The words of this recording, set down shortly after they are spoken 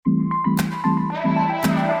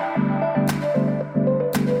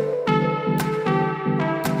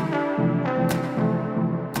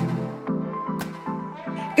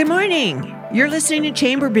Good morning. You're listening to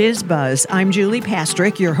Chamber Biz Buzz. I'm Julie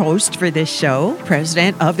Pastrick, your host for this show,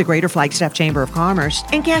 president of the Greater Flagstaff Chamber of Commerce.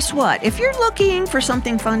 And guess what? If you're looking for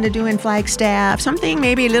something fun to do in Flagstaff, something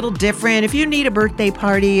maybe a little different, if you need a birthday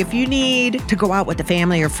party, if you need to go out with the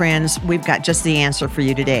family or friends, we've got just the answer for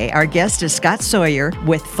you today. Our guest is Scott Sawyer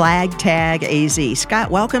with FlagTagAZ.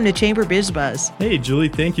 Scott, welcome to Chamber Biz Buzz. Hey, Julie,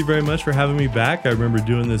 thank you very much for having me back. I remember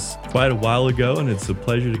doing this quite a while ago, and it's a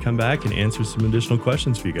pleasure to come back and answer some additional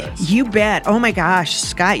questions for you guys. You bet. Oh my gosh,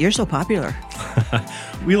 Scott, you're so popular.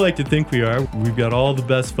 We like to think we are. We've got all the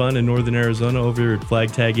best fun in Northern Arizona over at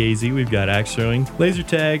FlagTagAZ. We've got axe throwing, laser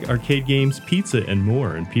tag, arcade games, pizza, and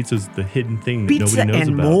more. And pizza's the hidden thing that nobody knows about.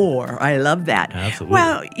 Pizza and more. I love that. Absolutely.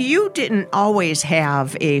 Well, you didn't always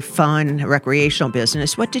have a fun recreational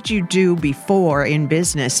business. What did you do before in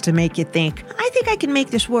business to make you think, I think I can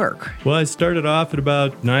make this work? Well, I started off at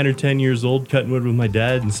about 9 or 10 years old, cutting wood with my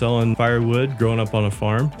dad and selling firewood, growing up on a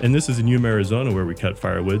farm. And this is in Yuma, Arizona, where we cut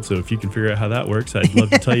firewood. So if you can figure out how that works, I'd love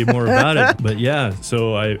to tell you more about it. But yeah,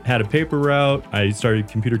 so I had a paper route. I started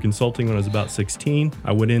computer consulting when I was about 16.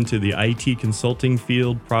 I went into the IT consulting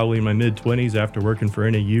field probably in my mid-20s after working for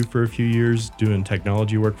NAU for a few years, doing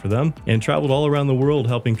technology work for them, and traveled all around the world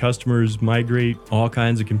helping customers migrate all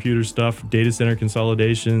kinds of computer stuff, data center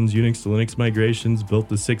consolidations, Unix to Linux migrations, built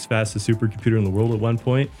the 6th fastest supercomputer in the world at one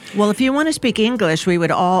point. Well, if you want to speak English, we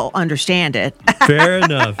would all understand it. Fair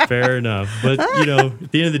enough. But,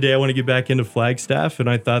 at the end of the day, I want to get back into Flagstaff, and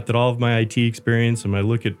I thought that all of my IT experience and my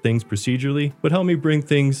look at things procedurally would help me bring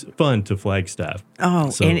things fun to Flagstaff. Oh,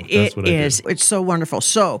 so and it's so wonderful.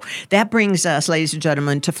 So that brings us, ladies and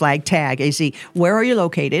gentlemen, to FlagTagAZ. Where are you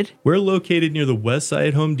located? We're located near the West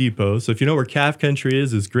Side Home Depot. So if you know where Calf Country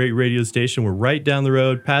is, this great radio station, we're right down the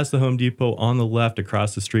road, past the Home Depot, on the left,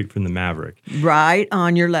 across the street from the Maverick. Right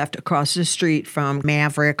on your left, across the street from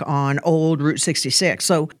Maverick on Old Route 66.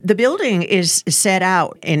 So the building is set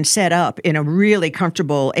out and set up in a really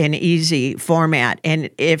comfortable and easy format. And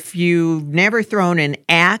if you've never thrown an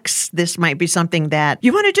axe, this might be something that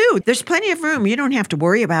you want to do. There's plenty of room. You don't have to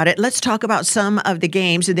worry about it. Let's talk about some of the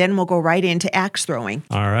games, and then we'll go right into axe throwing.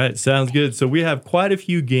 All right. Sounds good. So we have quite a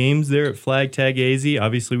few games there at FlagTagAZ.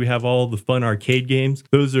 Obviously, we have all the fun arcade games.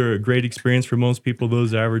 Those are a great experience for most people.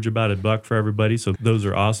 Those average about $1 for everybody. So those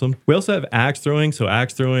are awesome. We also have axe throwing. So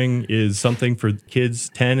axe throwing is something for kids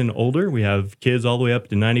 10 and older. We have kids all the way up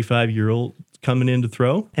to 95-year-old coming in to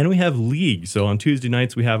throw. And we have league. So on Tuesday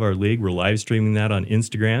nights, we have our league. We're live streaming that on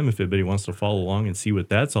Instagram if anybody wants to follow along and see what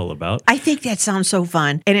that's all about. I think that sounds so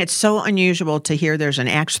fun. And it's so unusual to hear there's an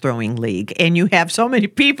axe throwing league and you have so many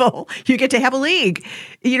people. You get to have a league.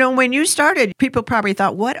 When you started, people probably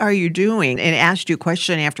thought, what are you doing? And asked you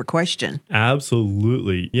question after question.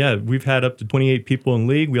 Absolutely. Yeah, we've had up to 28 people in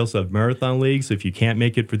league. We also have marathon leagues. So if you can't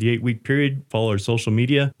make it for the 8-week period, follow our social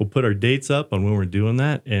media. We'll put our dates up on when we're doing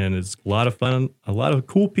that. And it's a lot of fun. A lot of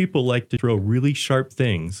cool people like to throw really sharp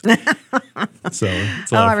things. So it's a lot of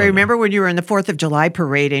fun. I remember when you were in the 4th of July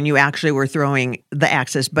parade and you actually were throwing the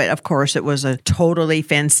axes, but of course it was a totally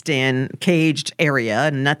fenced in, caged area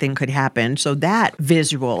and nothing could happen. So that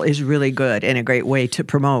visual is really good and a great way to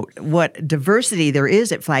promote what diversity there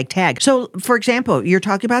is at Flag Tag. So for example, you're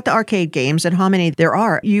talking about the arcade games and how many there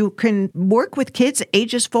are. You can work with kids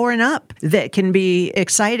ages 4 and up that can be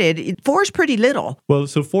excited. 4 is pretty little. Well,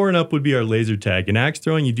 so 4 and up would be our laser tag. In axe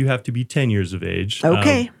throwing, you do have to be 10 years of age.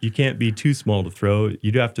 Okay. You can't be too small to throw.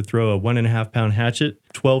 You do have to throw a 1.5-pound hatchet,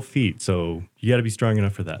 12 feet. So you got to be strong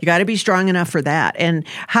enough for that. You got to be strong enough for that. And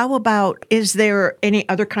how about, is there any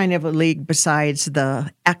other kind of a league besides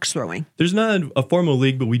the axe throwing? There's not a formal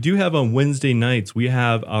league, but we do have on Wednesday nights, we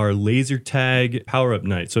have our laser tag power-up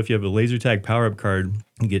night. So if you have a laser tag power-up card,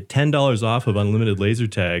 you get $10 off of unlimited laser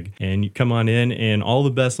tag, and you come on in, and all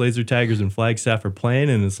the best laser taggers in Flagstaff are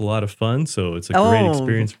playing, and it's a lot of fun. So it's a great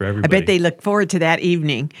experience for everybody. I bet they look forward to that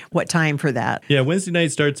evening. What time for that? Yeah, Wednesday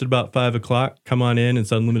night starts at about 5 o'clock. Come on in.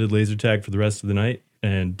 It's unlimited laser tag for the rest of the night.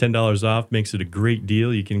 And $10 off makes it a great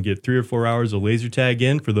deal. You can get 3 or 4 hours of laser tag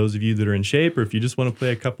in for those of you that are in shape, or if you just want to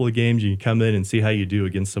play a couple of games, you can come in and see how you do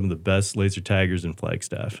against some of the best laser taggers in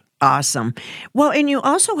Flagstaff. Awesome. Well, and you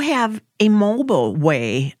also have a mobile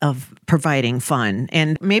way of providing fun.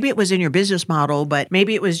 And maybe it was in your business model, but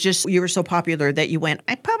maybe it was just you were so popular that you went,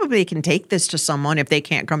 I probably can take this to someone if they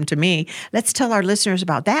can't come to me. Let's tell our listeners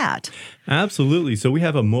about that. Absolutely. So we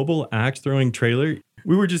have a mobile axe throwing trailer.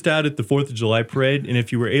 We were just out at the 4th of July parade, and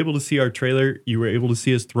if you were able to see our trailer, you were able to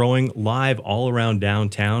see us throwing live all around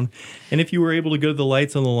downtown. And if you were able to go to the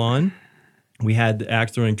lights on the lawn, we had the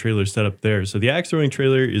axe throwing trailer set up there. So the axe throwing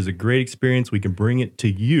trailer is a great experience. We can bring it to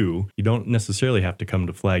you. You don't necessarily have to come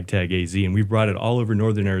to FlagTagAZ. And we brought it all over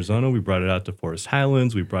northern Arizona. We brought it out to Forest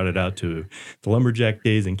Highlands. We brought it out to the Lumberjack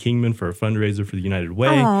Days in Kingman for a fundraiser for the United Way.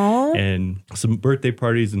 Aww. And some birthday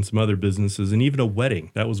parties and some other businesses, and even a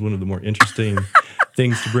wedding. That was one of the more interesting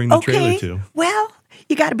things to bring the trailer to. Well,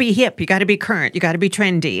 you got to be hip. You got to be current. You got to be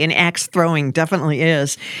trendy. And axe throwing definitely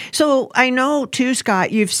is. So I know, too,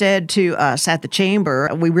 Scott, you've said to us at the Chamber,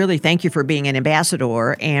 we really thank you for being an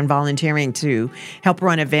ambassador and volunteering to help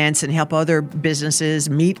run events and help other businesses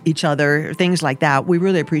meet each other, things like that. We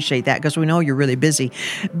really appreciate that because we know you're really busy.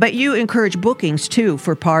 But you encourage bookings, too,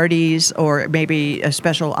 for parties or maybe a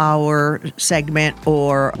special hour segment,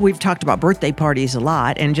 or we've talked about birthday parties a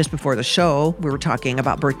lot. And just before the show, we were talking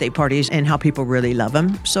about birthday parties and how people really love them.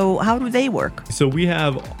 So how do they work? So we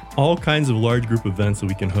have all kinds of large group events that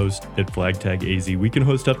we can host at FlagTagAZ. We can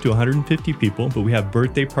host up to 150 people, but we have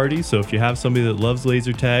birthday parties. So if you have somebody that loves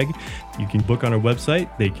laser tag, you can book on our website.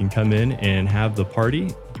 They can come in and have the party.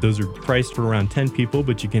 Those are priced for around 10 people,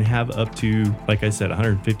 but you can have up to, like I said,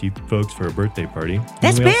 150 folks for a birthday party.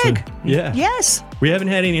 That's big. Yeah. Yes. We haven't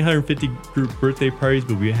had any 150 group birthday parties,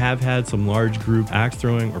 but we have had some large group axe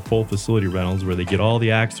throwing or full facility rentals where they get all the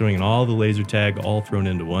axe throwing and all the laser tag all thrown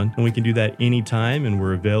into one. And we can do that anytime, and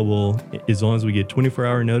we're available as long as we get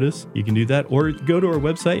 24-hour notice. You can do that, or go to our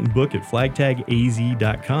website and book at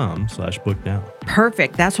flagtagaz.com/book now.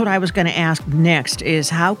 Perfect. That's what I was going to ask next is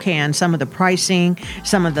how can some of the pricing,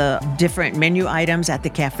 some of the different menu items at the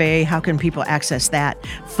cafe, how can people access that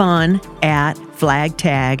fun at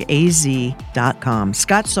FlagTagAZ.com.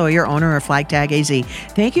 Scott Sawyer, owner of FlagTagAZ,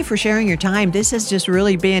 thank you for sharing your time. This has just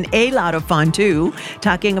really been a lot of fun, too,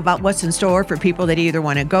 talking about what's in store for people that either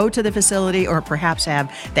want to go to the facility or perhaps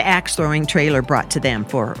have the axe throwing trailer brought to them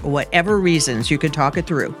for whatever reasons. You could talk it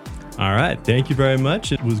through. All right. Thank you very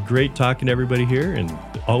much. It was great talking to everybody here and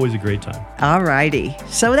always a great time. All righty.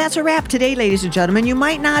 So that's a wrap today, ladies and gentlemen. You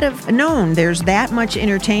might not have known there's that much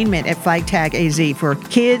entertainment at FlagTagAZ for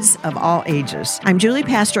kids of all ages. I'm Julie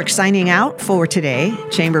Pastrick signing out for today,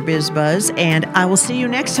 Chamber Biz Buzz, and I will see you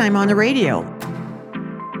next time on the radio.